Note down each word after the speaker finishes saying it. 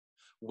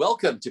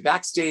Welcome to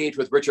Backstage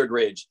with Richard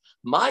Ridge.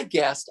 My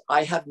guest,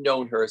 I have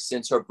known her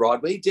since her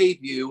Broadway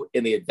debut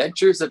in The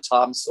Adventures of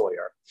Tom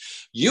Sawyer.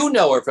 You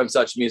know her from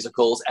such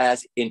musicals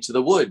as Into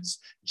the Woods,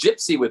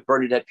 Gypsy with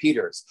Bernadette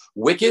Peters,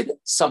 Wicked,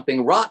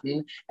 Something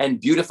Rotten,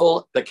 and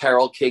Beautiful, the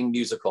Carole King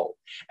musical.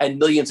 And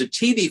millions of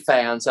TV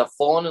fans have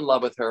fallen in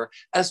love with her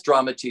as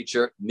drama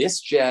teacher Miss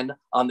Jenn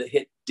on the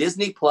hit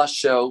Disney Plus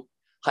show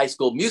High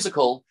School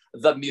Musical,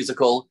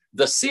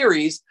 the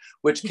series,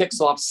 which kicks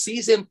off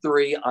season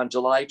 3 on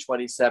July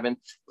 27th.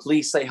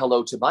 Please say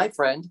hello to my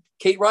friend,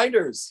 Kate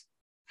Reinders.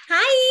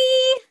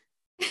 Hi.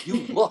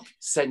 You look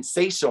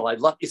sensational.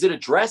 Is it a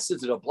dress?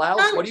 Is it a blouse?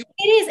 What do you?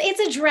 It is.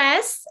 It's a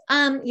dress.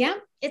 Yeah,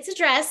 it's a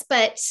dress,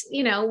 but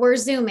we're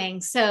Zooming.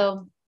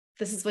 So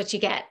this is what you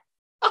get.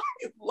 I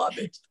love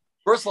it.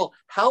 First of all,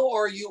 how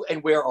are you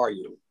and where are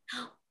you?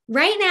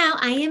 Right now,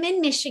 I am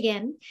in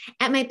Michigan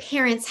at my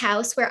parents'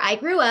 house where I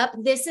grew up.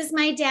 This is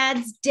my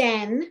dad's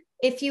den,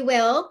 if you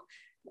will.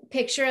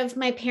 Picture of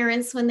my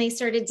parents when they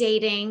started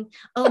dating.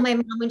 Oh, my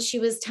mom when she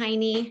was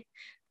tiny.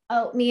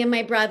 Oh, me and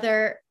my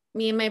brother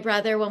when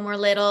we're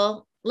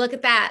little. Look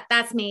at that.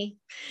 That's me.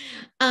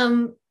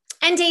 And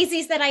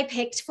daisies that I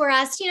picked for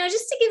us,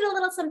 just to give it a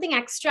little something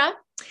extra.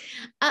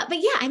 But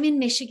yeah, I'm in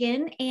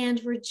Michigan and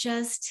we're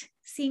just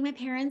seeing my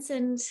parents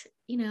and,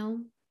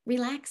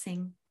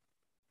 relaxing.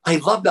 I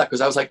love that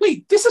because I was like,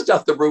 wait, this is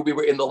not the room we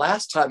were in the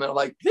last time. And I'm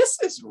like, this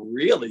is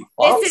really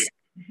fun.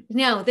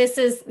 This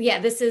is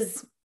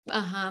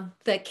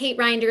the Kate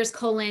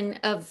Reinders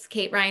of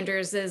Kate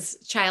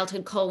Reinders'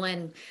 childhood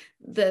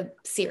the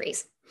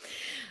series.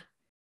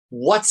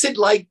 What's it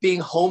like being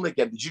home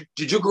again?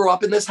 Did you grow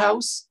up in this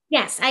house?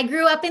 Yes, I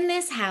grew up in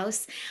this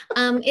house.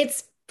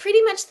 It's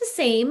pretty much the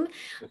same.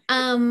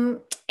 And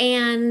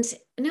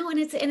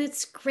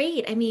it's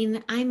great. I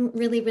mean, I'm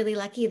really, really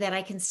lucky that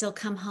I can still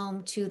come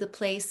home to the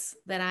place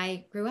that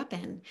I grew up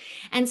in.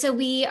 And so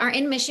we are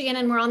in Michigan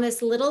and we're on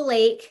this little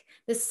lake,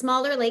 this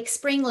smaller lake,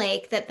 Spring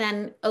Lake, that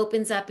then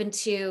opens up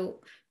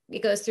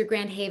it goes through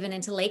Grand Haven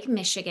into Lake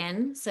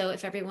Michigan. So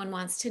if everyone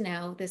wants to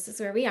know, this is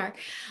where we are.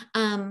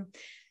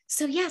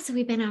 So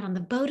we've been out on the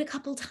boat a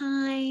couple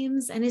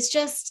times and it's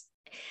just,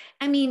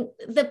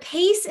 the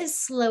pace is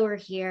slower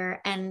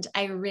here and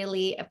I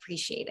really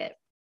appreciate it.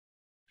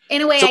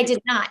 In a way I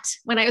did not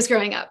when I was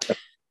growing up.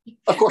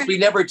 Of course, we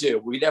never do.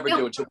 We never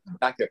do until we're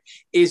back there.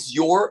 Is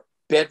your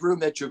bedroom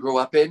that you grew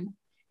up in,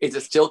 is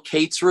it still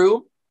Kate's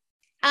room?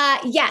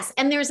 Yes.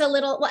 And there's a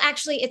little, well,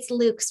 actually it's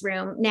Luke's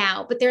room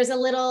now, but there's a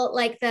little,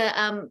 like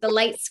the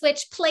light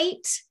switch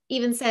plate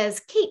even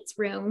says Kate's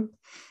room,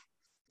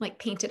 like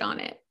painted on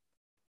it.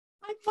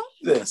 I love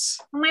this.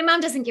 My mom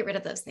doesn't get rid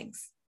of those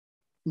things.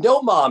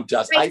 No mom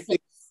does. Right. I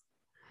think.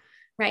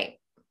 Right.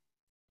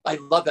 I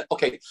love that.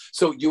 Okay.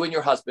 So you and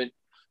your husband,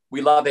 we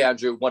love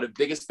Andrew, one of the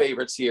biggest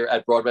favorites here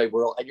at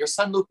BroadwayWorld. And your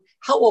son, Luke,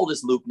 how old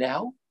is Luke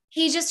now?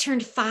 He just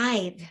turned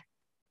 5.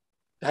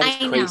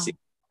 That is crazy.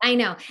 I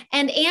know.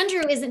 And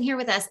Andrew isn't here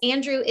with us.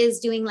 Andrew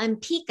is doing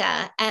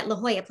Lempicka at La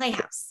Jolla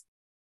Playhouse.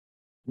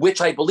 Which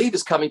I believe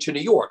is coming to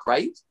New York,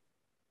 right?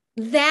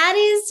 That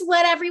is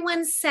what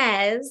everyone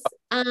says.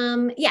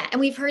 Yeah. And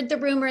we've heard the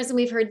rumors and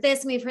we've heard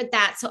this and we've heard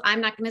that. So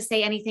I'm not going to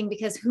say anything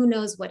because who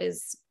knows what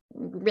is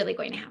really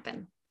going to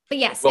happen. But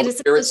yes, it is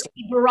supposed to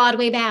be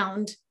Broadway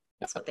bound.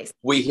 That's what they say.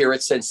 We hear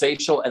it's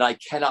sensational, and I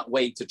cannot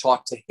wait to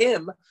talk to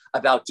him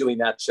about doing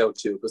that show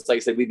too. Because, like I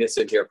said, we miss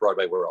it here at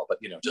BroadwayWorld. But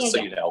you know.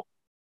 All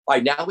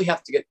right, now we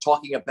have to get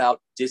talking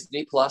about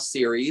Disney Plus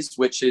series,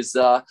 which is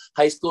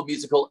High School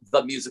Musical,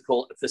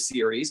 the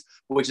series,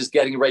 which is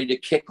getting ready to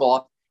kick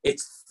off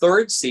its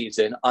 3rd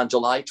season on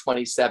July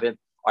 27th.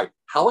 All right,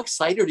 how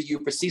excited are you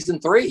for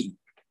season 3?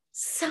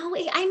 So,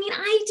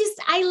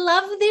 I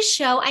love this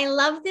show. I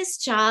love this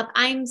job.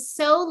 I'm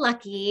so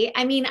lucky.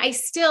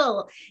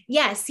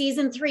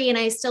 Season 3, and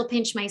I still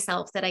pinch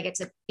myself that I get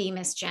to be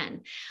Miss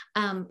Jenn.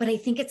 But I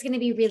think it's going to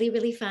be really,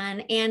 really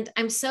fun. And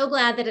I'm so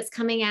glad that it's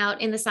coming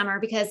out in the summer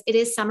because it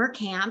is summer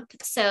camp.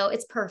 So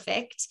it's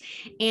perfect.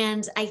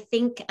 And I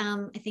think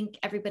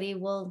everybody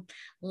will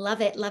love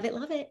it, love it,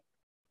 love it.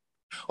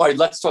 All right,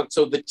 let's talk.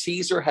 So the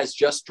teaser has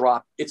just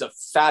dropped. It's a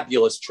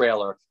fabulous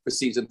trailer for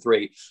season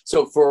 3.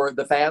 So for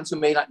the fans who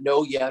may not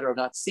know yet or have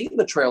not seen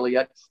the trailer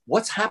yet,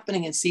 what's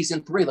happening in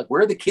season 3? Like,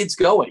 where are the kids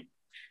going?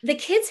 The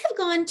kids have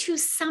gone to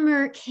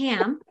summer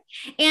camp.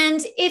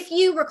 And if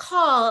you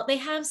recall, they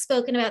have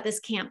spoken about this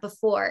camp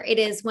before. It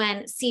is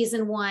when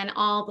season 1,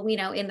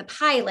 in the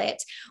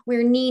pilot,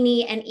 where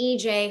Nene and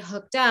EJ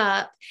hooked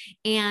up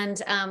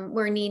and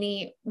where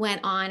Nene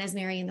went on as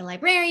Marion the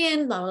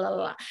librarian, blah, blah, blah,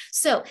 blah.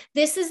 So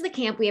this is the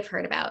camp we have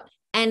heard about,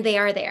 and they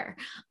are there.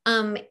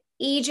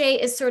 EJ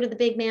is sort of the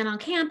big man on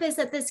campus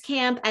at this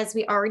camp, as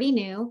we already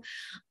knew.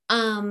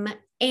 But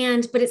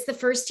it's the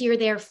first year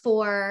there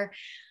for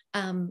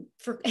Dara,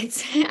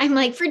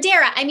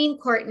 I mean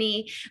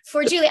Courtney,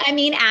 for Julie, I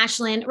mean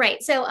Ashlyn,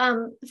 right?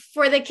 So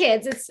for the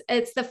kids,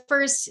 it's the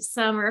first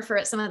summer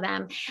for some of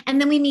them,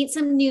 and then we meet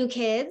some new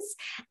kids,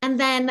 and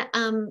then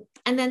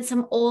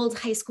some old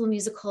High School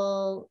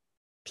Musical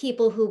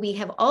people who we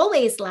have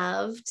always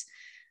loved,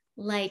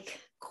 like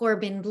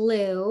Corbin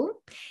Blue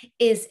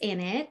is in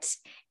it.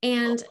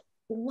 And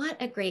what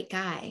a great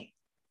guy.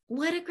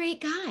 What a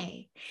great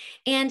guy.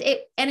 And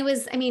it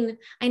was, I mean,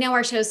 I know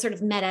our show's sort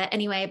of meta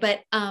anyway,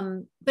 but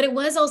it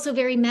was also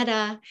very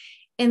meta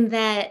in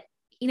that,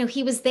 you know,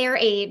 he was their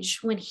age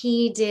when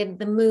he did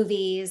the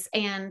movies.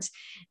 And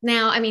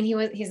now, I mean,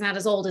 he's not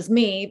as old as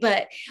me,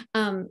 but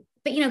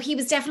you know, he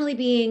was definitely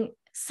being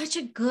such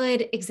a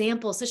good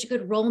example, such a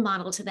good role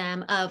model to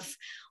them of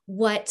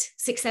what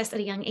success at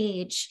a young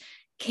age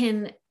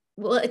can.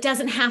 Well, it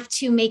doesn't have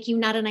to make you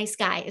not a nice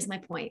guy, is my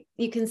point.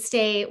 You can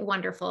stay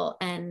wonderful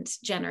and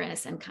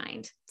generous and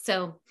kind.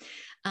 So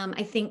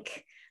I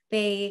think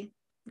they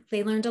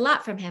learned a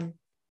lot from him.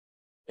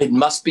 It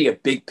must be a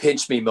big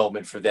pinch me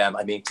moment for them.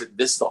 I mean,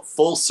 this is a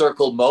full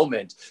circle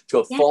moment to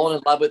have fallen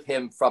in love with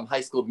him from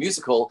High School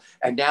Musical.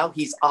 And now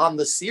he's on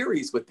the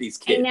series with these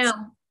kids.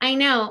 I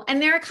know.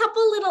 And there are a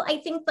couple little, I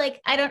think like,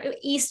 I don't know,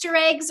 Easter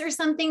eggs or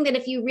something that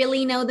if you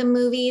really know the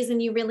movies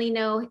and you really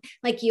know,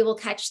 like you will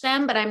catch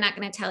them, but I'm not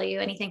going to tell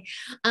you anything.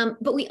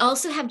 But we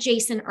also have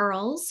Jason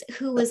Earls,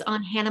 who was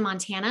on Hannah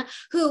Montana,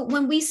 who,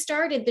 when we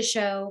started the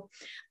show,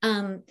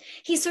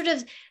 he's sort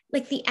of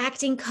like the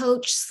acting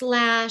coach /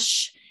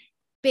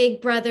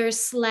 Big Brother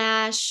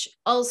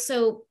 /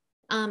 also,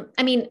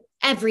 I mean,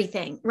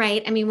 everything,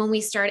 right? I mean, when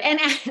we started,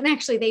 and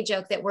actually they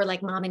joke that we're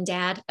like mom and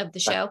dad of the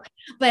show,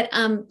 but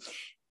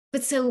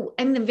so,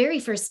 I mean, the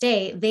very first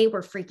day they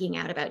were freaking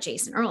out about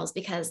Jason Earls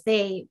because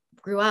they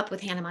grew up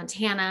with Hannah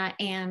Montana,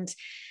 and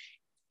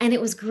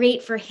it was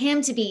great for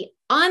him to be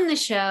on the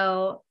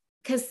show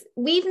because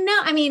we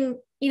know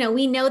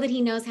that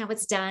he knows how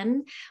it's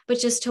done, but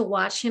just to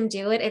watch him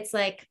do it, it's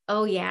like,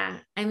 oh yeah.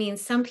 I mean,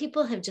 some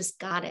people have just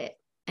got it.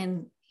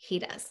 And he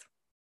does.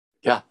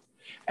 Yeah.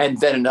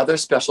 And then another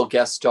special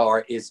guest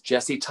star is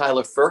Jesse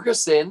Tyler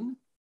Ferguson.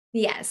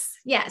 Yes.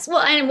 Well,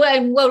 and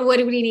what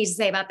do we need to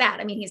say about that?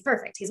 I mean, he's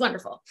perfect. He's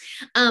wonderful.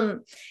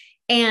 And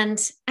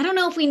I don't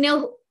know if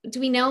do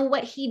we know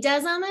what he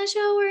does on the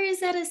show, or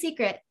is that a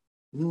secret?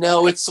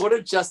 No, it's sort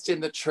of just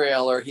in the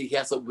trailer. He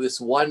has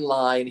this one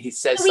line. He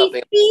says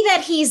something. We see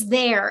that he's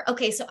there.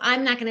 Okay. So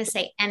I'm not going to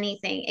say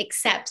anything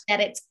except that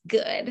it's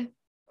good.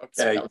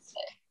 Okay.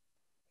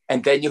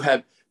 And then you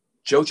have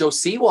JoJo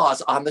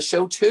Siwa's on the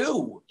show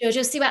too. JoJo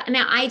Siwa.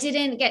 Now I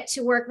didn't get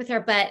to work with her,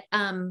 but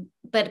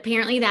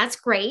apparently that's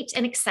great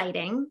and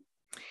exciting.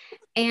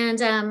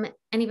 And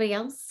anybody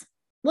else?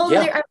 Well,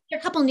 there are a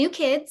couple new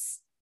kids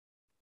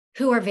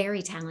who are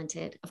very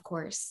talented, of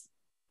course.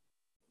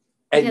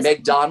 And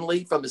Meg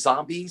Donnelly from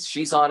Zombies,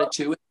 she's on it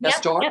too.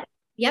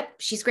 Yep,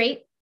 she's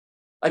great.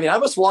 I mean, I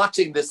was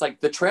watching this,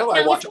 like the trailer.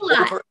 I watched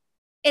over.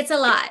 It's a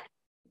lot.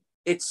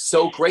 It's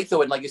so great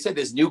though, and like you said,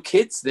 there's new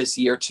kids this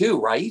year too,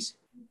 right?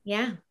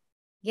 Yeah.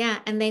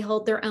 And they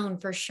hold their own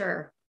for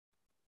sure.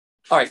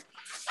 All right.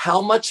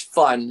 How much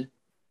fun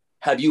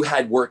have you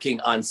had working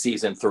on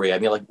season 3? I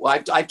mean,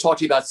 like I've talked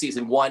to you about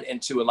season 1 and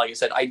 2. And like I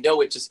said, I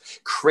know it's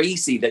just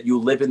crazy that you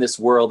live in this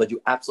world that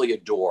you absolutely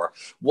adore.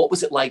 What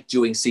was it like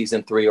doing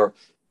season 3 or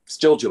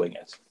still doing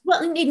it?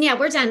 Well, yeah,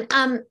 we're done.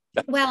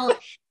 Well,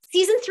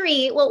 season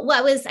 3, what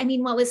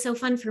was so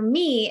fun for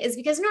me is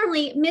because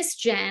normally Miss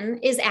Jenn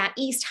is at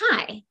East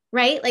High,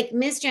 right? Like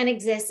Miss Jenn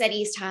exists at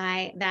East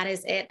High. That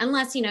is it.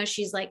 Unless,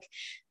 she's like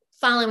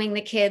following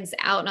the kids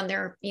out on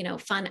their,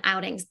 fun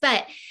outings.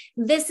 But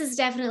this is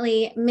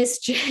definitely Miss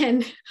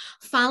Jenn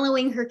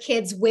following her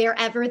kids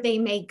wherever they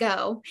may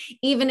go,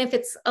 even if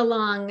it's a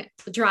long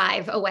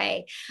drive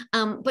away.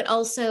 But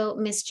also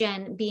Miss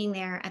Jenn being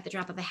there at the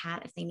drop of a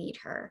hat if they need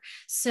her.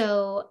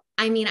 So,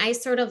 I mean, I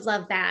sort of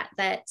love that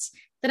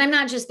I'm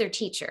not just their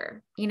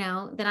teacher,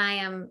 that I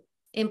am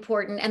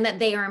important and that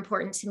they are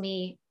important to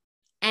me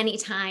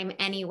anytime,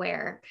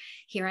 anywhere.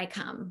 Here I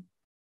come.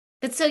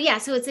 But so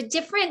it's a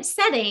different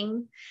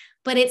setting,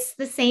 but it's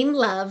the same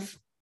love.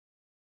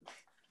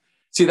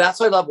 See, that's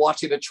why I love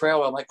watching the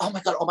trailer. I'm like, oh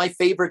my God, all my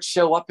favorites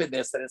show up in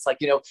this. And it's like,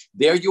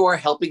 there you are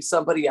helping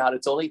somebody out.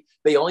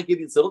 They only give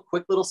you this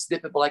quick little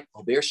snippet, but like,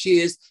 oh, there she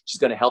is. She's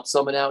going to help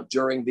someone out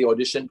during the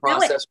audition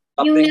process.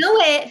 You know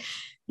it.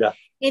 Yeah.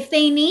 If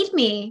they need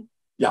me.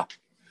 Yeah.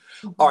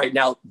 All right.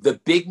 Now, the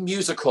big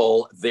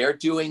musical they're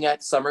doing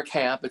at summer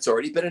camp, it's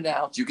already been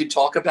announced. You can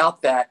talk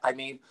about that. I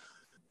mean,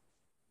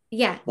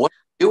 yeah. What are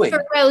you doing?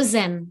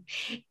 Frozen.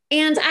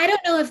 And I don't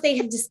know if they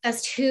have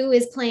discussed who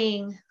is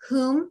playing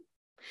whom,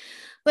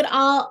 but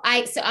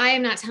I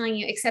am not telling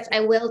you, except I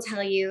will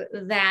tell you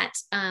that,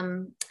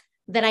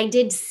 that I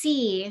did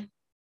see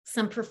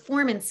some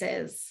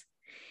performances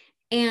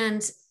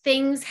and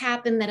things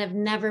happen that have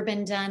never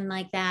been done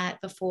like that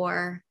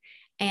before.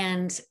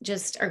 And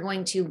just are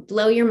going to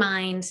blow your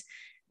mind,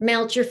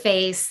 melt your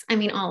face. I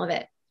mean, all of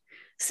it.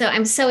 So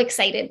I'm so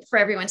excited for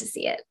everyone to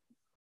see it.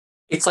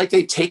 It's like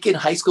they've taken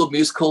High School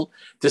Musical,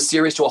 the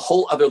series, to a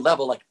whole other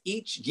level. Like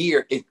each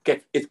year it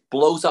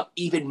blows up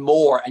even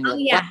more. And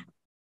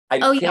I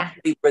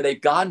can't believe where they've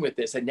gone with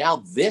this. And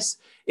now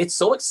it's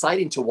so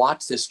exciting to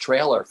watch this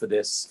trailer for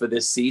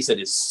this season.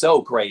 It's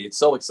so great. It's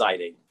so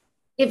exciting.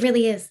 It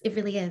really is. It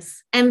really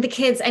is. And the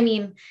kids, I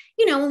mean,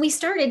 when we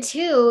started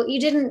too,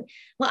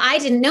 I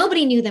didn't,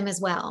 nobody knew them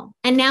as well.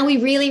 And now we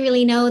really,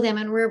 really know them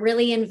and we're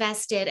really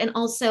invested. And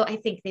also I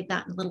think they've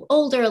gotten a little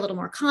older, a little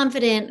more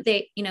confident.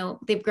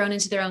 They've grown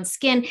into their own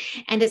skin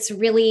and it's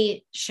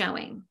really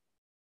showing.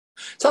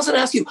 So I was going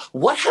to ask you,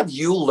 what have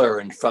you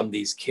learned from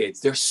these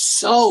kids? They're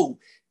so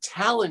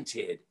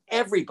talented,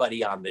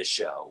 everybody on this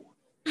show.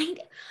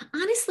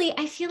 Honestly,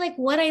 I feel like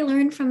what I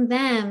learned from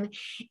them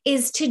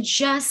is to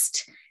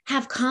just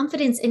have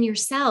confidence in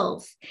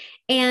yourself.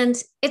 And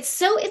it's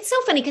so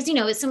funny because,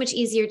 it's so much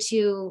easier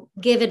to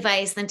give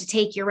advice than to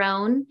take your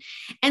own.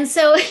 And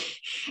so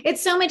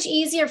it's so much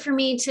easier for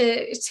me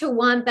to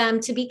want them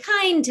to be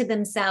kind to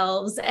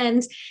themselves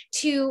and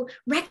to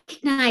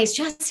recognize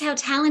just how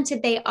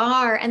talented they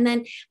are. And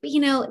then, but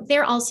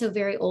they're also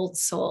very old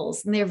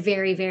souls and they're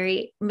very,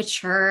 very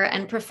mature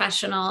and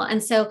professional.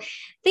 And so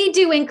they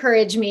do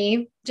encourage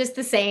me just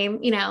the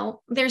same,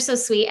 they're so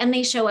sweet and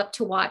they show up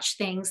to watch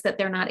things that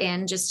they're not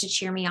in just to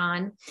cheer me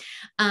on.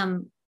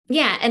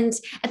 Yeah. And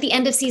at the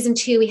end of season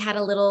 2, we had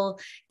a little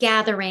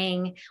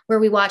gathering where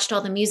we watched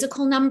all the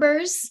musical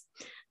numbers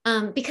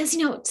because,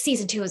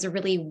 season 2 is a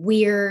really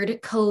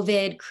weird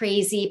COVID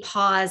crazy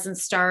pause and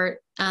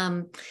start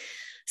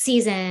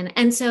season.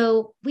 And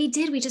so we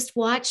just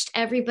watched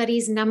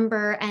everybody's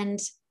number and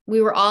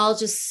we were all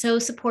just so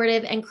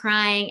supportive and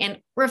crying and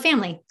we're a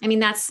family. I mean,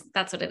 that's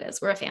what it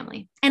is. We're a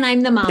family and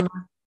I'm the mama.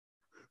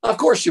 Of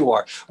course you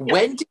are. Yeah.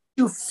 When did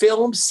you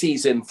film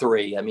season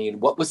 3? I mean,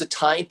 what was the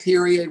time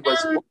period?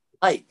 Was it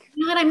like?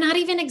 I'm not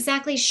even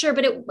exactly sure,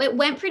 but it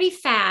went pretty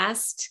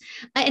fast.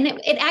 And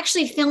it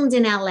actually filmed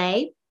in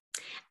LA.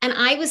 And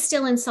I was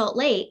still in Salt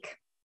Lake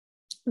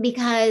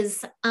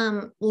because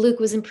Luke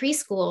was in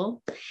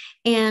preschool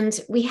and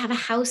we have a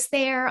house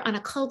there on a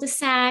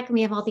cul-de-sac and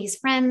we have all these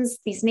friends,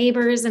 these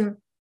neighbors. And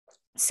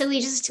so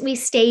we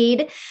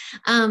stayed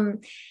and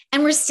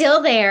we're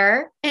still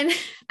there. And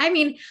I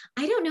mean,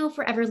 I don't know if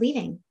we're ever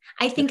leaving.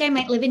 I think I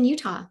might live in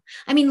Utah.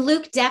 I mean,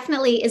 Luke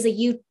definitely is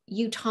a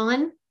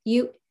Utahn.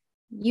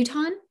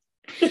 Utah,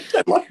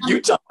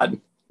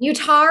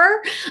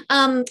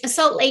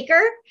 Salt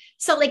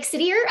Lake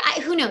City,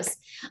 who knows?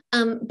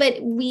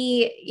 But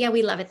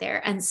we love it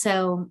there. And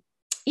so,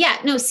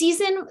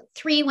 season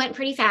 3 went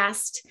pretty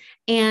fast.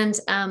 And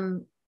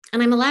I'm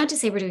allowed to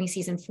say we're doing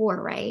season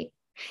 4, right?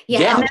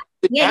 Yeah.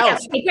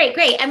 Okay,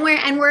 great. And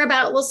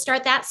we'll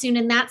start that soon.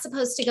 And that's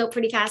supposed to go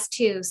pretty fast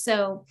too.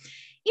 So,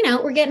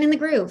 we're getting in the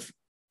groove.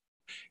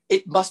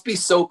 It must be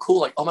so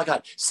cool. Like, oh my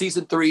God,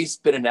 season 3's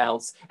been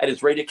announced and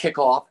it's ready to kick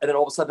off. And then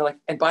all of a sudden they're like,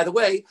 and by the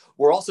way,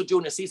 we're also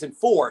doing a season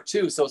 4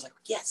 too. So it's like,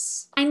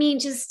 yes. I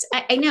mean,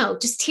 I know,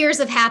 just tears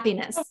of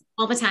happiness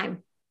all the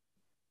time.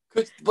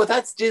 But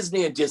that's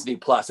Disney and Disney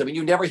Plus. I mean,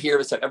 you never hear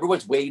this stuff.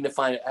 Everyone's waiting to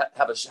find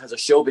has a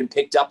show been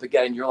picked up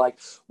again? And you're like,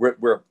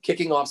 we're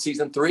kicking off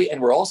season 3,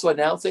 and we're also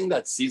announcing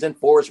that season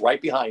 4 is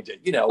right behind it.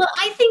 Well,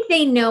 I think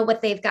they know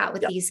what they've got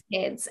with these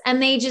kids,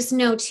 and they just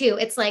know too.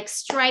 It's like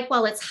strike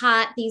while it's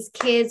hot. These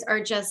kids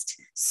are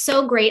just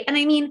so great, and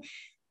I mean,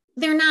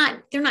 they're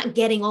not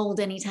getting old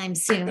anytime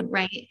soon,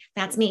 right?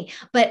 That's me.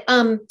 But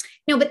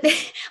no, but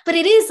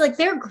it is like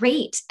they're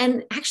great,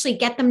 and actually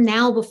get them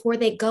now before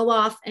they go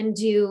off and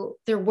do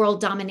their world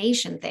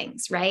domination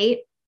things, right?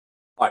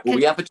 All right. Well,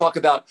 we have to talk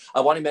about, I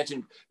want to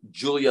mention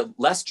Julia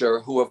Lester,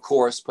 who of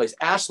course plays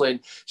Ashlyn.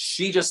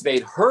 She just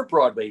made her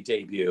Broadway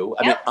debut.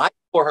 I mean, I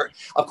saw her,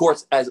 of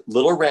course, as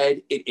Little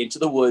Red in Into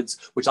the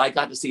Woods, which I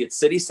got to see at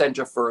City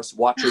Center first,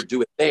 watch her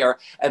do it there.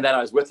 And then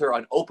I was with her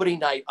on opening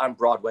night on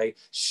Broadway.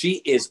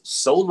 She is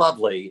so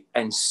lovely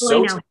and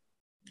so.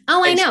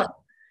 I know.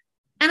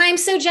 And I'm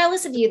so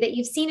jealous of you that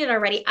you've seen it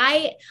already.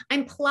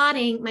 I'm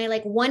plotting my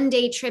like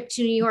 1-day trip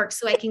to New York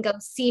so I can go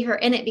see her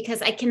in it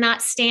because I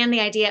cannot stand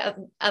the idea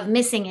of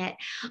missing it.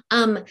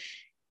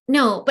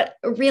 No, but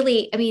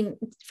really, I mean,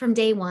 from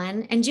day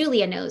one, and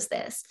Julia knows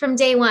this, from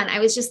day one, I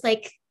was just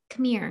like,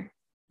 come here.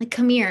 Like,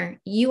 come here.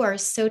 You are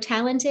so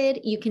talented.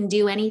 You can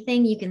do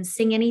anything. You can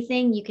sing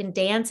anything. You can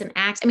dance and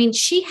act. I mean,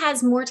 she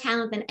has more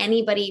talent than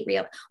anybody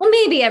well,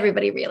 maybe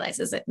everybody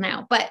realizes it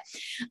now, but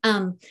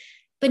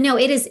no,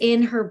 it is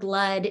in her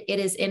blood. It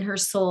is in her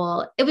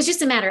soul. It was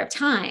just a matter of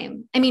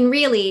time. I mean,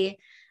 really,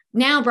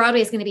 now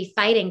Broadway is going to be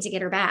fighting to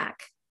get her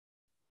back.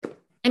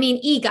 I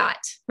mean,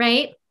 EGOT,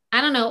 right?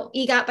 I don't know,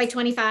 EGOT by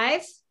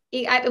 25?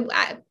 It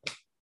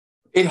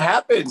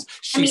happens.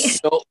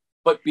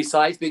 But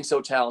besides being so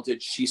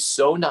talented, she's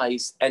so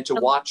nice. And to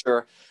watch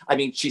her, I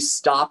mean, she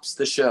stops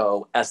the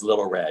show as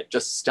Little Red,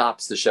 just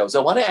stops the show. So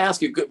I want to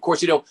ask you, of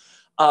course, you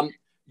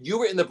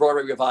were in the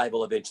Broadway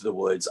revival of Into the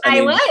Woods.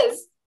 I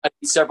was.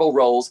 Several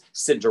roles: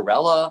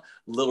 Cinderella,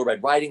 Little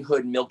Red Riding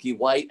Hood, Milky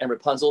White, and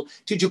Rapunzel.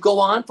 Did you go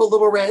on for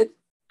Little Red?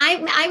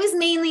 I was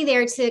mainly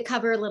there to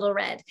cover Little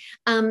Red.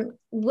 And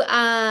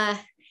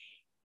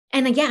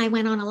again, I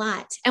went on a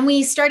lot. And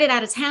we started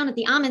out of town at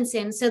the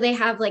Amundsen, so they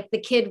have like the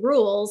kid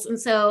rules. And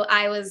so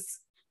I was,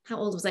 how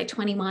old was I?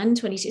 21,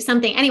 22,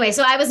 something. Anyway,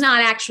 so I was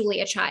not actually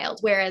a child,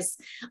 whereas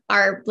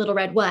our Little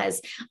Red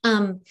was.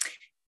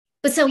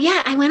 But so,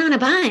 yeah, I went on a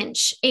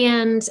bunch.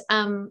 And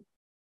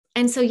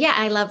And so, yeah,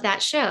 I love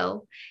that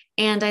show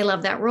and I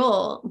love that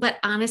role. But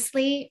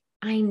honestly,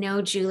 I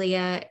know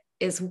Julia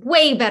is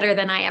way better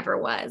than I ever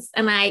was.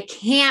 And I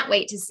can't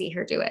wait to see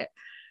her do it.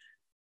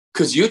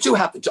 Because you two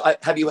have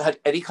you had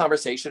any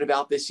conversation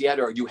about this yet?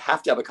 Or you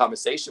have to have a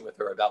conversation with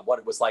her about what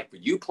it was like for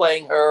you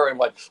playing her and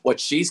what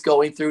she's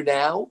going through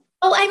now?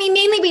 Oh, I mean,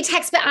 mainly we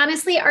text, but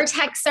honestly, our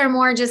texts are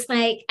more just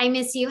like, I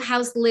miss you.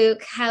 How's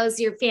Luke? How's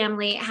your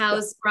family?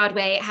 How's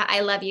Broadway?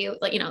 I love you.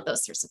 Like,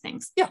 those sorts of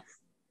things. Yeah.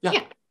 Yeah.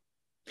 Yeah.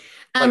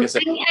 Like I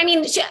said, I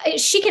mean,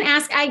 she can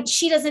ask.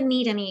 She doesn't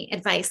need any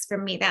advice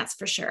from me. That's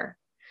for sure.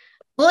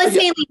 Well, it's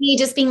mainly me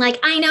just being like,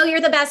 I know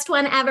you're the best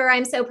one ever.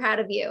 I'm so proud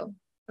of you.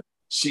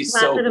 She's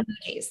Lots so, of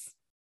emojis.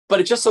 but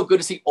it's just so good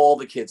to see all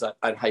the kids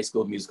on High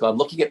School Musical. I'm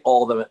looking at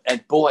all of them,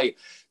 and boy,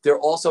 they're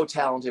all so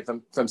talented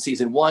from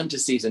season 1 to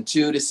season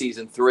 2 to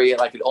season 3.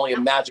 And I could only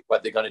imagine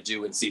what they're going to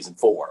do in season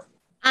 4.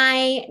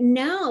 I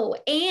know.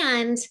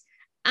 And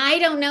I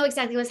don't know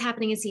exactly what's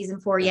happening in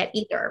season 4 yet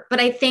either, but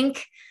I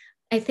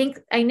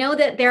know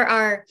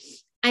that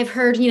I've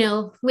heard,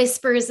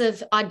 whispers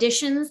of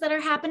auditions that are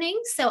happening.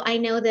 So I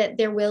know that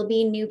there will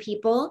be new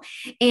people.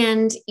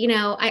 And,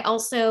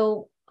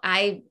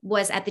 I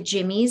was at the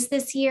Jimmys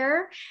this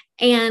year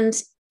and,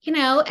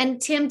 and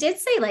Tim did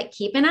say, like,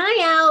 keep an eye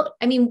out.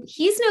 I mean,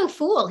 he's no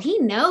fool. He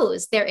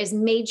knows there is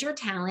major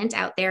talent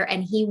out there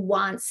and he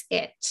wants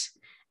it.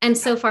 And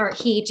so far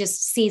he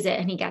just sees it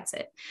and he gets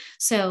it.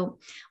 So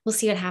we'll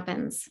see what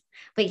happens.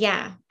 But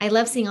yeah, I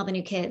love seeing all the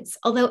new kids,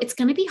 although it's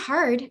going to be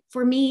hard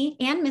for me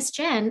and Miss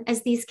Jenn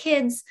as these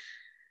kids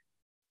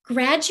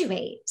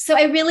graduate. So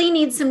I really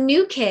need some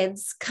new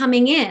kids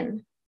coming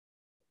in,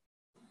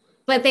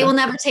 but they will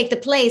never take the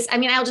place. I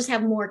mean, I'll just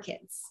have more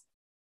kids,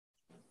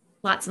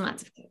 lots and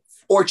lots of kids.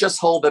 Or just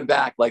hold them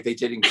back like they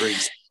did in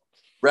Greece,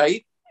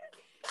 right?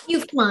 You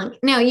flunked.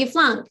 No, you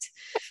flunked.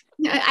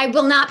 I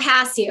will not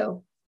pass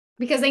you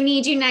because I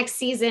need you next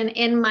season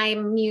in my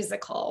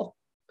musical.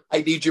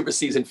 I need you for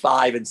season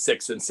 5 and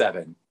 6 and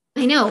 7.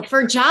 I know,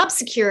 for job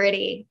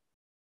security.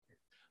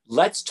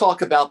 Let's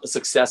talk about the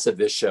success of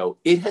this show.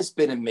 It has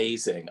been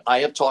amazing. I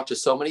have talked to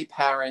so many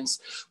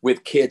parents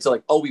with kids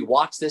like, oh, we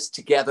watched this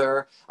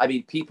together. I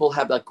mean, people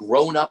have like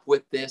grown up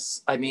with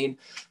this. I mean,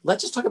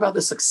 let's just talk about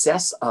the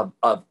success of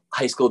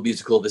High School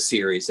Musical, the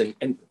series,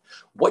 and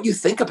what you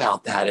think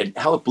about that and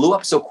how it blew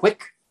up so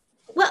quick.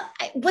 Well,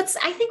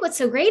 I think what's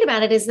so great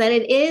about it is that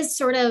it is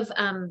sort of,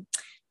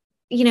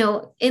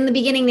 in the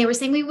beginning, they were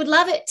saying we would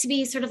love it to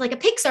be sort of like a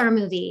Pixar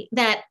movie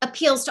that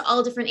appeals to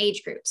all different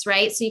age groups,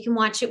 right? So you can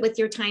watch it with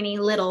your tiny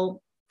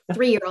little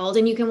 3-year-old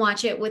and you can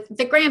watch it with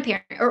the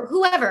grandparent or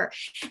whoever,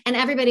 and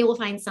everybody will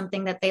find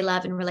something that they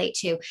love and relate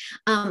to.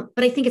 But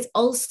I think it's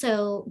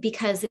also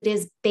because it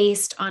is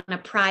based on a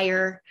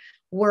prior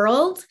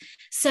world.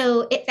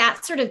 So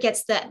that sort of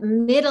gets the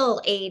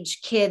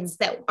middle-aged kids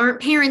that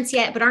aren't parents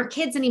yet, but aren't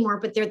kids anymore,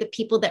 but they're the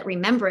people that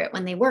remember it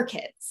when they were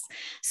kids.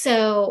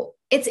 So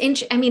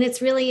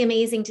it's really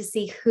amazing to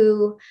see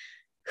who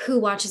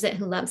watches it,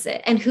 who loves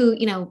it, and who,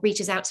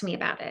 reaches out to me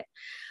about it.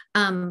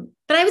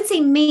 But I would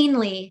say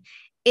mainly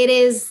it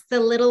is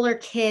the littler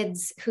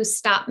kids who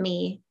stop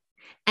me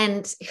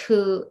and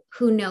who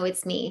know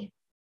it's me.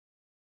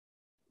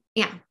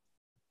 Yeah.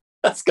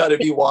 That's got to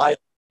be wild.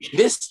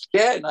 Miss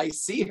Jenn, I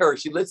see her.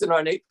 She lives in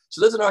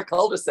our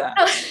cul-de-sac.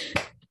 Oh, I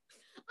don't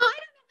know.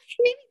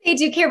 Maybe they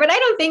do care, but I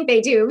don't think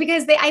they do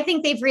because I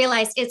think they've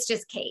realized it's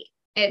just Kate.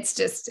 It's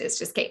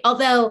just Kate.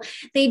 Although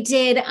they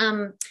did,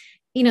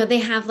 they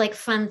have like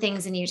fun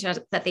things in Utah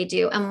that they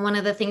do. And one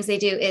of the things they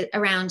do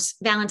around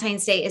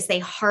Valentine's Day is they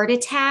heart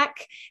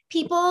attack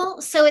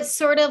people. So it's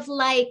sort of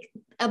like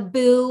a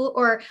boo,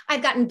 or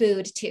I've gotten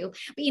booed too,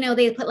 but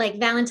they put like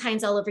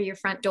Valentine's all over your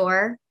front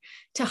door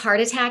to heart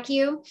attack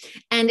you.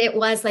 And it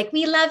was like,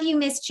 we love you,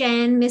 Miss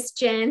Jenn, Miss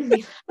Jenn.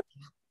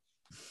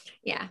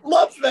 Yeah.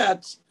 Love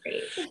that.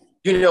 Great.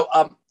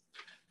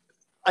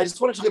 I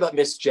just want to talk about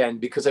Miss Jenn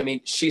because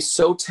she's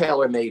so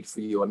tailor-made for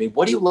you.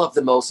 What do you love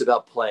the most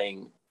about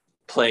playing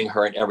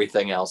her and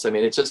everything else?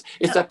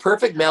 It's that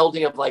perfect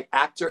melding of like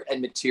actor and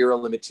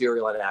material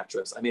and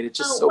actress. It's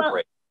just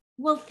great.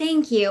 Well,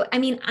 thank you.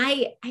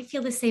 I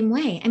feel the same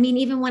way.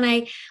 Even when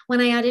I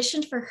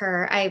auditioned for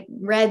her, I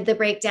read the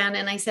breakdown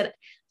and I said,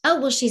 oh,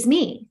 well, she's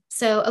me.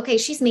 So, okay,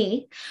 she's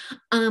me.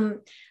 But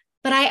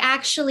I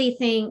actually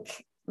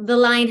think the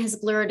line has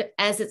blurred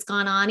as it's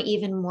gone on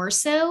even more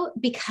so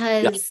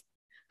because,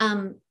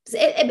 and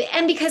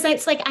because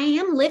it's like, I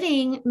am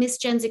living Miss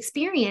Jenn's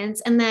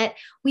experience and that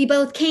we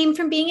both came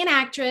from being an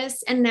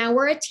actress and now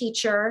we're a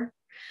teacher.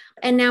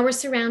 And now we're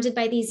surrounded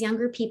by these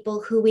younger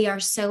people who we are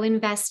so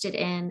invested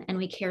in and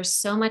we care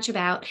so much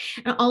about.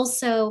 And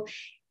also,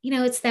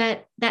 it's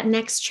that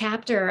next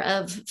chapter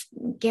of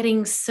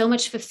getting so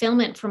much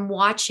fulfillment from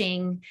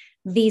watching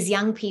these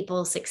young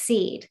people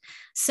succeed.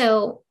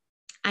 So,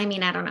 I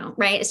don't know,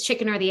 right? It's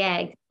chicken or the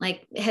egg.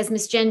 Like, has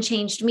Miss Jenn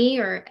changed me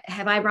or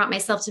have I brought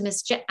myself to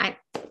Miss Jenn?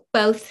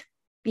 Both.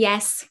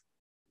 Yes.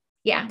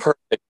 Yeah.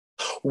 Perfect.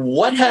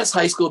 What has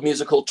High School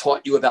Musical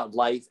taught you about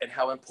life and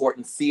how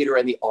important theater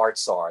and the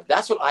arts are?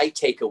 That's what I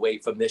take away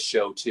from this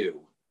show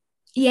too.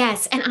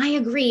 Yes, and I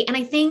agree. And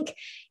I think,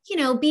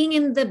 being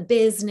in the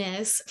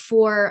business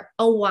for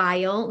a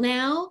while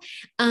now,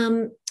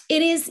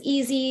 it is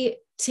easy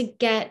to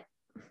get,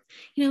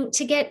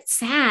 to get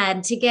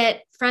sad, to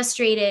get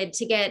frustrated,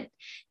 to get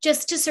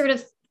just to sort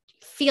of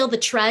feel the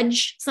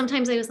trudge.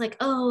 Sometimes I was like,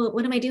 oh,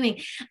 what am I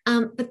doing?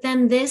 But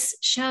then this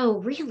show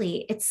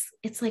really,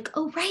 it's like,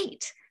 oh,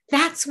 right.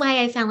 That's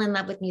why I fell in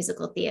love with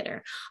musical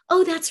theater.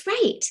 Oh, that's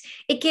right.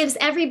 It gives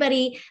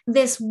everybody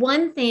this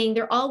one thing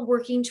they're all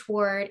working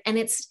toward, and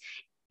it's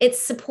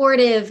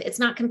supportive. It's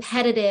not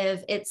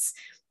competitive.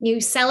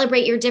 You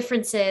celebrate your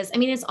differences. I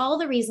mean, it's all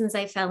the reasons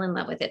I fell in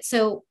love with it.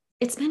 So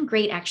it's been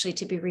great actually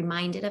to be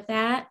reminded of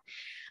that.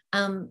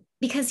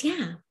 Because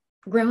yeah,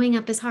 growing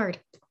up is hard.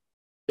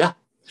 Yeah.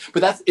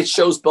 But it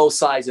shows both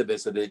sides of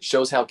this. And it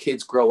shows how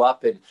kids grow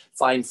up and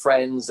find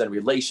friends and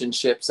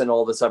relationships and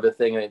all this other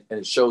thing. And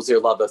it shows their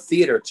love of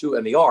theater too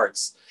and the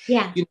arts.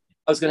 Yeah. I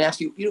was going to ask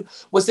you,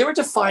 was there a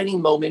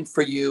defining moment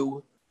for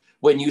you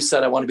when you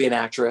said, I want to be an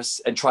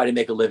actress and try to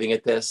make a living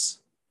at this?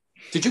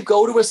 Did you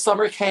go to a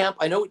summer camp?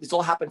 I know this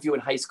all happened for you in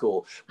high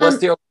school. Was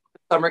there a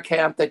summer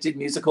camp that did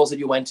musicals that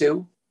you went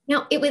to?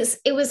 No, it was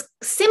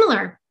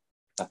similar,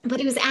 but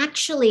it was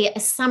actually a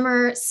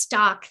summer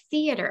stock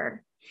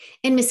theater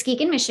in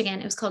Muskegon,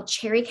 Michigan. It was called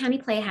Cherry County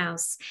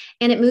Playhouse,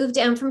 and it moved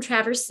down from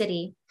Traverse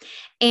City.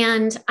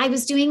 And I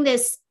was doing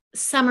this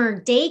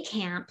summer day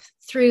camp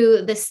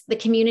through the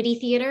community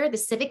theater, the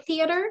civic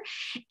theater.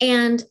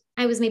 And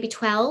I was maybe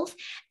 12.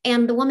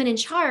 And the woman in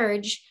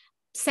charge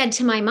said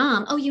to my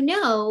mom,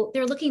 oh,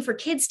 they're looking for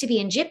kids to be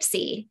in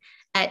Gypsy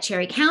at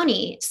Cherry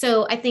County.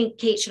 So I think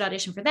Kate should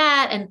audition for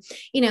that. And,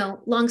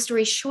 long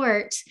story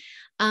short,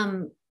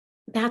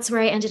 that's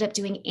where I ended up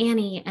doing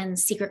Annie and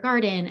Secret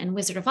Garden and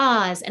Wizard of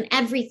Oz and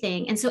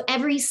everything. And so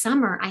every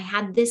summer I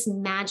had this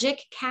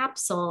magic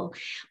capsule,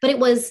 but it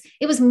was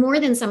more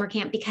than summer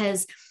camp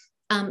because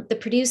the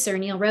producer,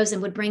 Neil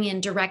Rosen, would bring in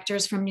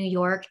directors from New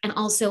York and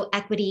also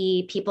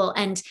equity people.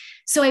 And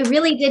so I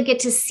really did get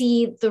to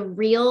see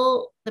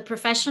the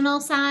professional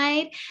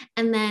side.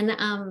 And then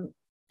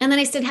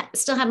I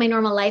still have my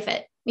normal life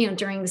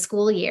during the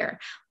school year,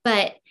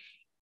 but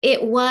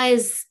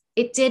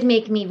it did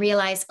make me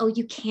realize, oh,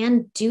 you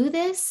can do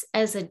this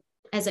as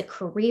a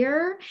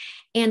career.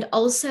 And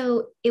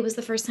also it was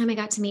the first time I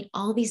got to meet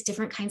all these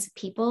different kinds of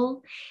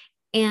people.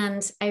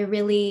 And I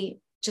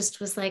really just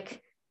was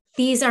like,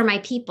 these are my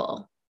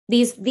people.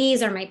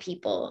 These are my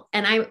people.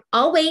 And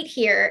I'll wait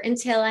here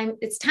until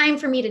it's time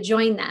for me to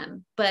join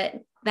them, but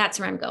that's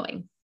where I'm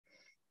going.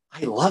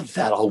 I love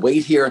that. I'll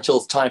wait here until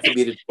it's time for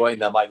me to join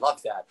them. I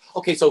love that.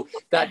 Okay. So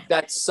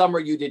that summer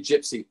you did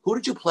Gypsy. Who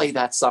did you play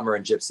that summer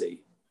in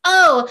Gypsy?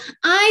 Oh,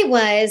 I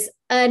was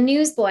a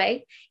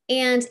newsboy,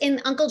 and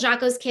in Uncle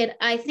Jocko's Kid,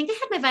 I think I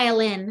had my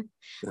violin,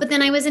 but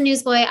then I was a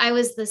newsboy. I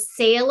was the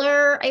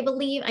sailor, I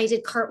believe. I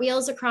did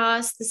cartwheels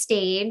across the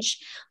stage.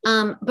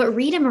 But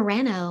Rita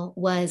Moreno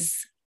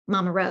was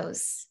Mama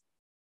Rose.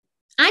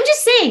 I'm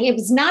just saying it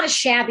was not a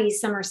shabby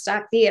summer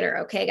stock theater.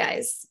 Okay,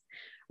 guys.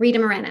 Rita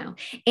Moreno.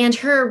 And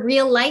her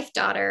real life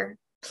daughter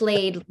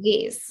played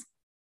Louise.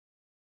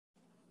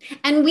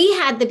 And we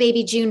had the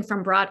baby June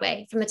from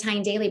Broadway, from the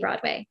Tyne Daly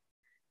Broadway.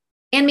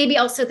 And maybe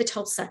also the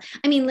Tulsa.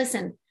 I mean,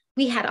 listen,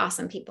 we had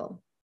awesome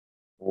people.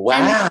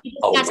 Wow.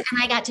 And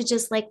I got to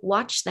just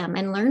watch them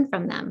and learn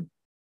from them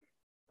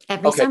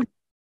every summer.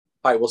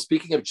 All right. Well,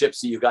 speaking of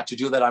Gypsy, you got to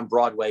do that on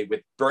Broadway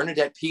with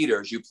Bernadette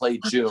Peters. You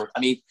played June. I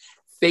mean,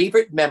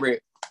 favorite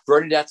memory.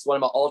 Bernadette's one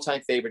of my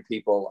all-time favorite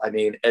people. I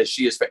mean, as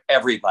she is for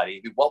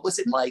everybody. What was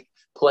it like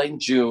playing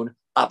June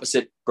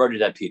opposite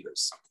Bernadette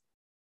Peters?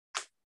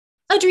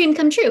 A dream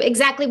come true.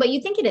 Exactly what you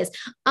think it is.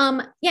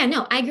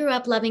 I grew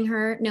up loving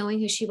her, knowing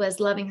who she was,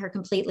 loving her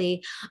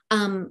completely.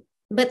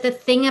 But the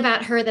thing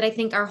about her that I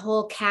think our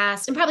whole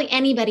cast, and probably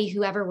anybody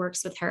who ever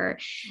works with her,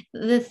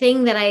 the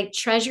thing that I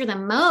treasure the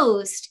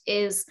most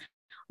is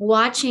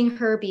watching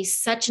her be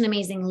such an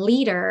amazing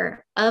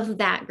leader of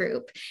that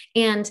group.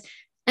 And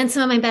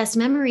some of my best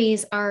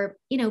memories are,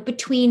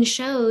 between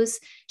shows,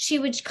 she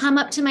would come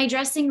up to my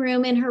dressing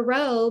room in her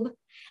robe,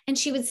 and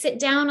she would sit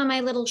down on my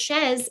little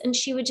chaise and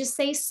she would just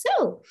say,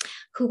 so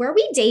who are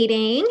we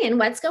dating and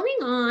what's going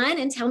on?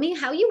 And tell me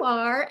how you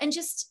are. And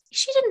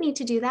she didn't need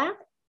to do that,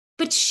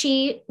 but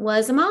she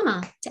was a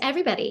mama to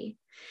everybody.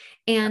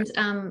 And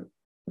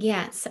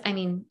yes, I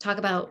mean, talk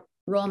about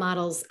role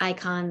models,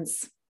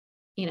 icons,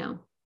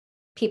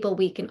 people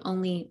we can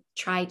only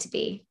try to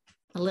be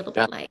a little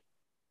bit like.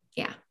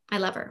 Yeah, I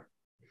love her.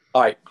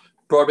 All right.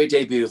 Broadway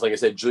debuts, like I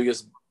said,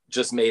 Julia's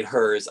just made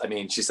hers. I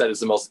mean, she said it's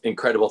the most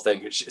incredible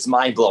thing. It's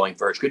mind-blowing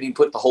for her. She couldn't even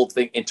put the whole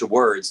thing into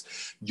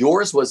words.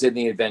 Yours was in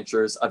The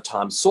Adventures of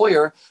Tom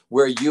Sawyer,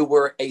 where you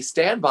were a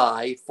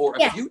standby for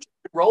a few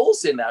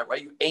roles in that,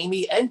 right?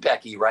 Amy and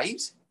Becky,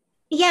 right?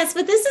 Yes,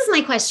 but this is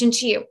my question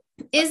to you.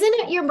 Isn't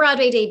it your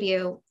Broadway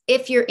debut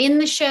if you're in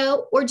the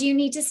show, or do you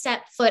need to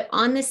step foot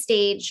on the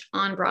stage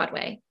on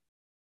Broadway?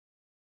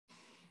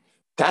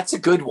 That's a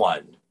good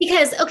one.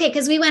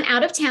 Because we went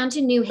out of town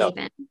to New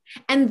Haven,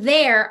 and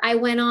there I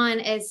went on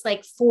as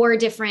 4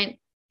 different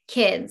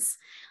kids.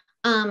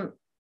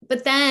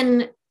 but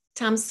then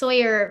Tom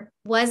Sawyer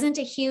wasn't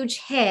a huge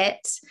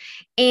hit,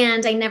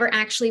 and I never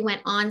actually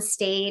went on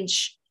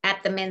stage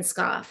at the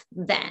Minskoff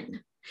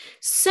then.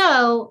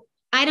 So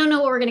I don't know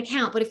what we're going to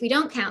count, but if we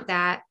don't count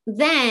that,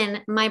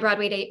 then my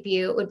Broadway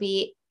debut would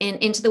be in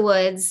Into the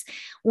Woods,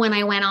 when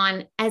I went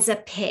on as a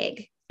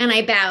pig and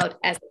I bowed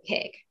as a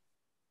pig.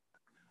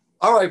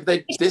 All right,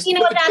 You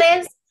know what that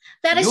is?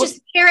 That is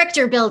just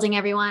character building,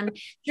 everyone.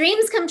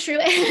 Dreams come true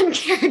and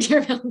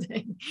character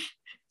building.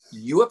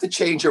 You have to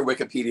change your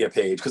Wikipedia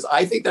page, because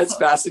I think that's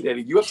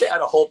fascinating. You have to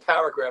add a whole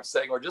paragraph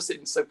saying, or just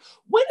in some,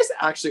 when is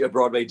actually a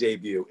Broadway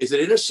debut? Is it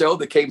in a show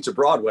that came to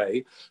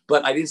Broadway,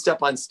 but I didn't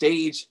step on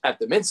stage at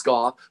the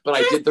Minskoff, but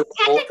I did the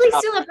technically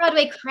still a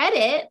Broadway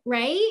credit,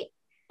 right?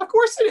 Of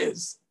course it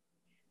is.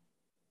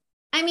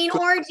 I mean,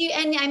 or do you,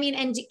 and I mean,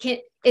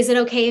 is it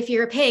okay if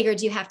you're a pig, or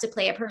do you have to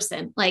play a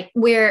person? Like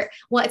where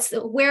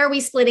are we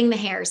splitting the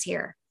hairs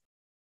here?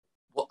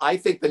 Well, I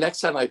think the next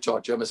time I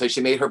talk to you, I'm going to say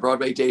she made her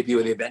Broadway debut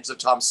in The Adventures of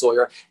Tom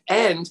Sawyer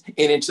and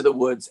in Into the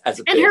Woods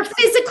as a pig. And her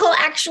physical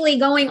actually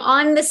going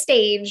on the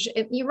stage.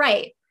 You're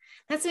right.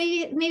 That's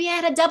maybe I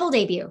had a double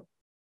debut.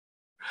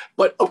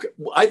 But okay,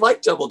 I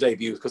like double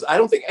debuts because I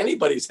don't think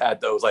anybody's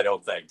had those, I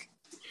don't think.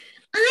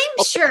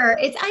 I'm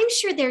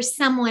sure there's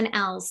someone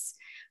else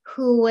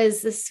who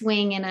was the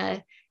swing in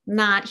a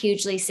not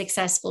hugely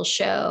successful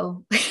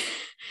show.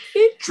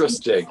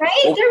 Interesting.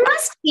 Right? Well, there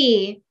must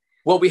be.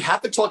 Well, we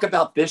have to talk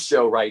about this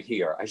show right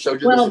here. I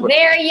showed you. Well,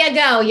 there you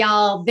go,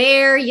 y'all.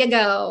 There you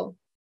go.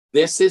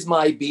 This is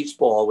my beach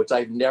ball, which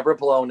I've never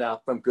blown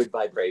up from Good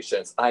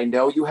Vibrations. I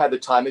know you had the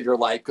time of your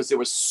life because there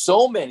were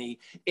so many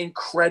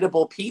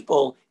incredible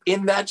people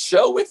in that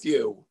show with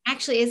you.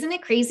 Actually, isn't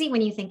it crazy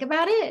when you think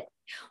about it?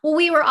 Well,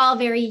 we were all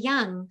very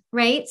young,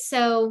 right?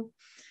 So,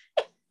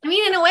 I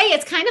mean, in a way,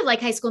 it's kind of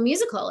like High School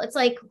Musical. It's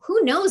like,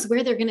 who knows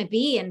where they're going to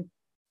be in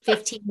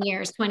 15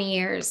 years, 20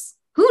 years?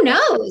 Who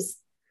knows?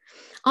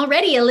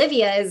 Already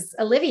Olivia is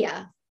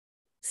Olivia.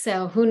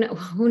 So who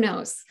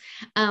knows?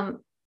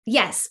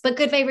 Yes, but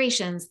Good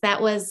Vibrations,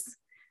 that was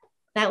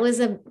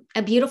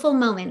a beautiful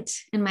moment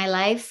in my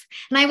life.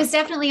 And I was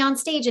definitely on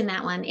stage in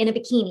that one in a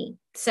bikini.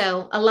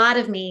 So a lot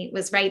of me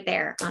was right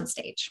there on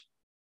stage.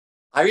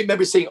 I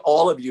remember seeing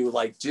all of you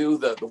like do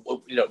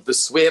the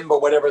swim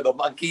or whatever, the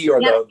monkey or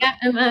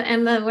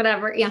and the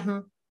whatever.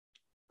 Yeah.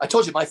 I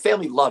told you, my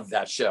family loved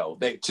that show.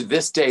 To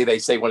this day, they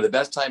say one of the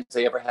best times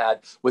they ever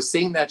had was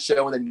seeing that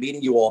show and then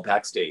meeting you all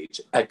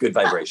backstage at Good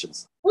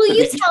Vibrations. Will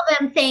you tell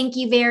them thank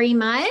you very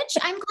much?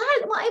 I'm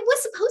glad. Well, it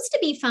was supposed to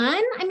be fun.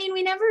 I mean,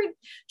 we never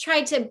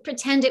tried to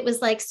pretend it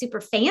was like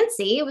super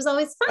fancy. It was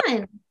always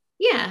fun.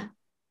 Yeah.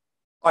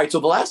 All right.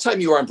 So the last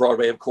time you were on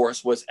Broadway, of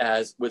course, was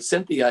with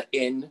Cynthia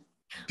in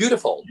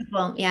Beautiful.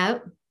 Yeah.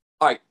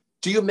 All right.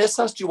 Do you miss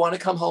us? Do you want to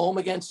come home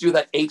again to do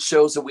that 8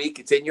 shows a week?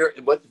 It's in your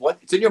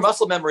it's in your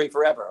muscle memory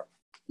forever.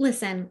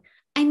 Listen,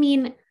 I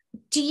mean,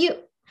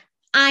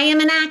 I am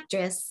an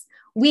actress.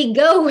 We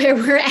go where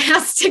we're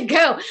asked to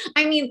go.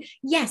 I mean,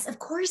 yes, of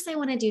course I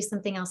want to do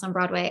something else on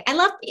Broadway.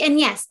 And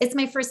yes, it's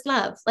my first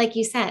love, like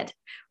you said,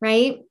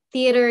 right?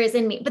 Theater is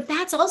in me. But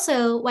that's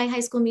also why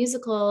High School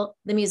Musical,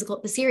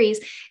 the series,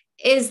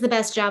 is the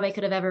best job I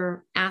could have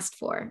ever asked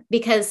for,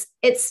 because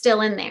it's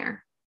still in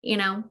there,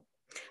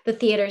 the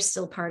theater is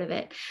still part of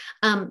it.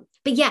 But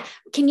yeah,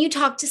 can you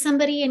talk to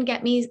somebody and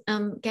get me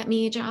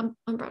a job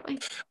on Broadway?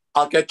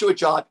 I'll get you a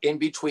job in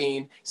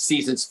between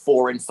seasons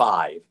 4 and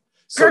 5.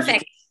 So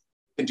perfect. You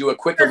can do a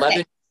quick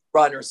 11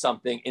 run or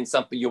something in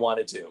something you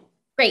want to do.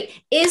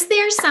 Great. Is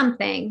there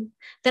something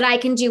that I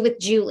can do with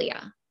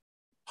Julia?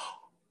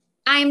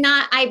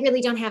 I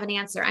really don't have an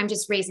answer. I'm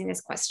just raising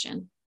this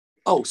question.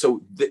 Oh,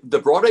 so the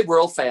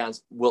BroadwayWorld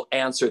fans will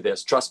answer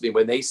this. Trust me,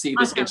 when they see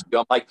this interview,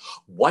 I'm like,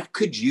 what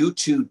could you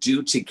two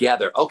do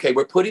together? Okay,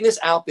 we're putting this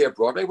out there.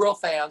 BroadwayWorld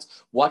fans,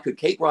 what could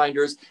Kate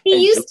Reinders? We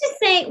used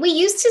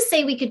to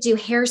say we could do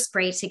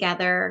Hairspray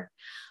together,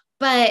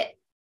 but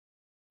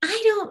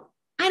I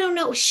don't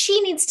know.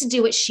 She needs to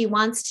do what she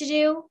wants to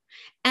do.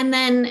 And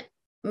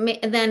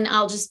then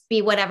I'll just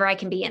be whatever I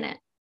can be in it.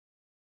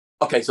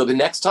 Okay, so the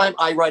next time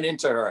I run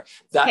into her,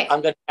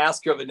 I'm going to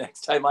ask her the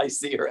next time I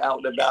see her out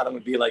and about. I'm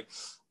going to be like,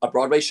 a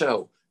Broadway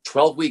show,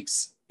 12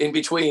 weeks in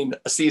between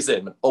a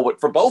season. Oh,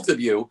 for both of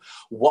you,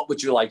 what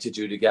would you like to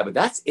do together?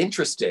 That's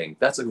interesting.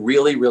 That's a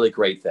really, really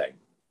great thing.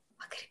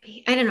 What could it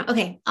be? I don't know.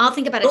 Okay, I'll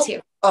think about it too.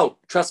 Oh,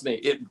 trust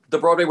me, the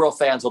BroadwayWorld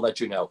fans will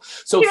let you know.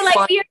 So you're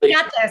like, we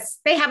got this.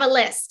 They have a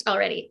list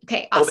already.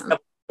 Okay, awesome.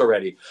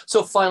 Already.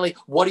 So finally,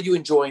 what are you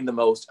enjoying the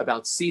most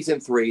about season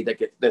 3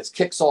 that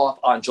kicks off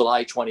on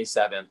July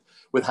 27th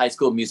with High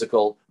School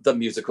Musical,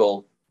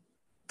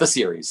 the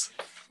series?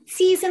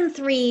 Season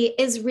 3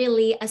 is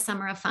really a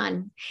summer of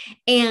fun,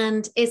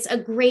 and it's a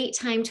great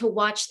time to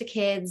watch the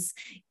kids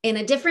in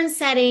a different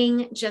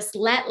setting, just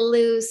let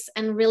loose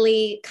and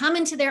really come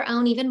into their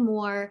own even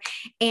more.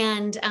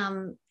 And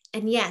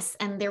yes,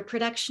 and their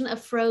production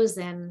of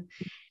Frozen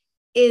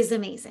is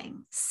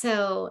amazing.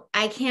 So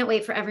I can't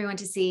wait for everyone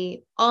to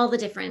see all the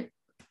different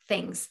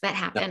things that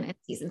happen in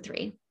season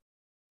 3.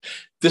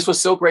 This was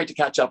so great to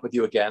catch up with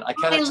you again. I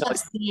love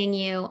seeing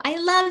you. I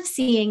love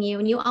seeing you,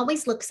 and you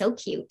always look so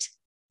cute.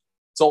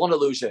 It's all an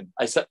illusion.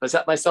 I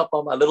set myself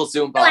on my little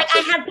Zoom box. Like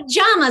I had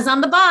pajamas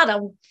on the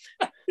bottom.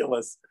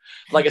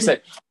 Like I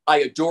said, I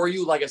adore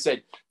you. Like I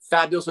said,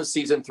 fabulous with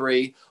season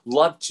 3.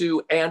 Love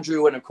to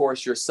Andrew and of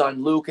course your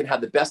son Luke, and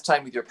have the best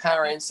time with your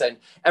parents. And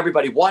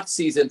everybody watch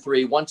season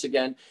 3. Once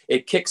again,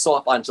 it kicks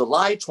off on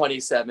July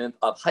 27th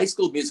of High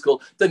School Musical,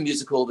 the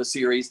musical of the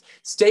series.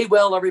 Stay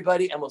well,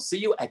 everybody, and we'll see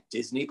you at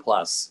Disney+.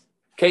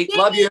 Kate, Yay.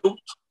 Love you.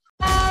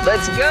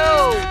 Let's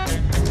go.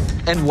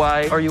 And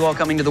why are you all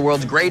coming to the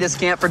world's greatest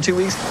camp for 2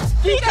 weeks?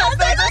 Because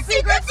there's a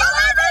secret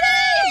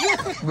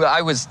celebrity!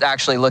 I was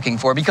actually looking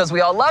for because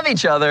we all love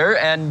each other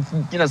and,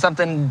 you know,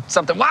 something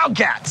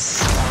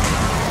Wildcats.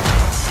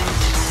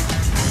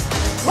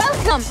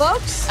 Welcome,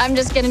 folks. I'm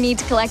just gonna need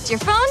to collect your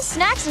phones,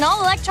 snacks, and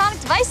all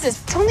electronic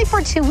devices. It's only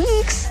for 2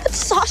 weeks, but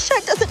Sasha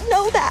doesn't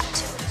know that.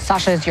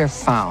 Sasha is your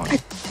phone.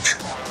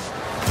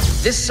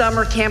 This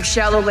summer, Camp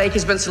Shallow Lake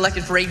has been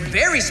selected for a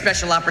very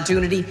special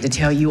opportunity to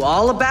tell you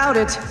all about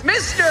it.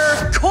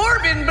 Mr.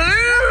 Corbin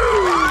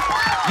Blue!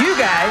 You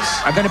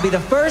guys are gonna be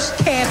the first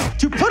camp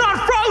to put on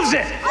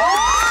Frozen!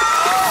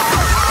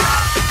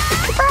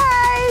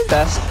 Surprise!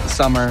 Best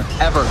summer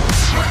ever.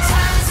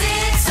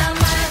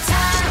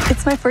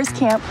 It's my first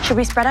camp. Should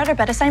we spread out our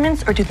bed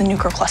assignments or do the new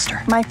girl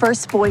cluster? My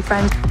first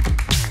boyfriend.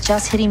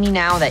 Just hitting me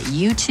now that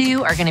you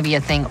two are gonna be a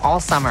thing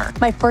all summer.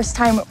 My first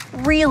time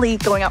really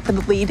going out for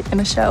the lead in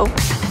a show.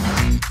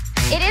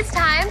 It is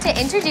time to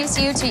introduce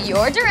you to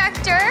your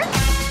director,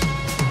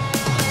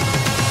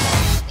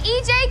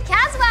 EJ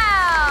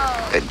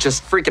Caswell.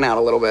 Just freaking out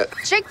a little bit.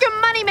 Shake your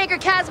moneymaker,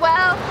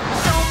 Caswell.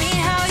 Show me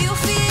how you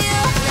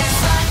feel.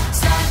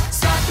 Let's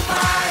start the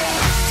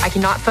party. I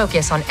cannot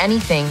focus on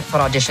anything but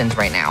auditions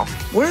right now.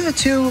 What are the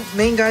 2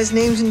 main guys'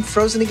 names in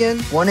Frozen again?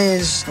 One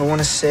is, I want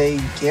to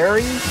say,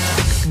 Gary.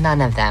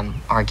 None of them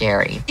are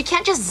Gary. You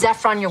can't just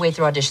Zephron your way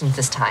through auditions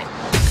this time.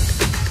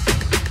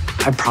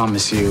 I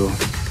promise you,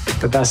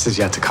 the best is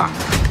yet to come.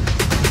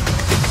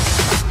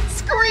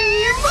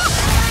 Scream!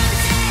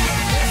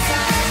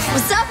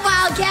 What's up,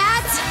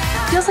 Wildcats?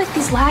 Feels like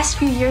these last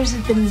few years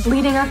have been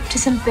leading up to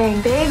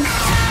something big.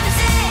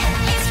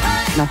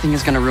 Nothing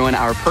is gonna ruin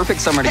our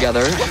perfect summer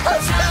together.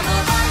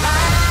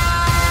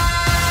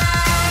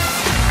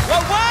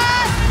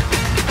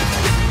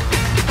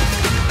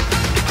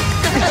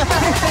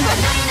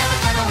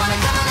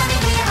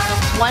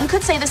 One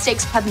could say the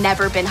stakes have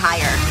never been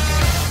higher.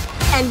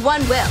 And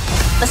one will.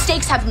 The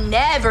stakes have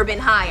never been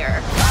higher.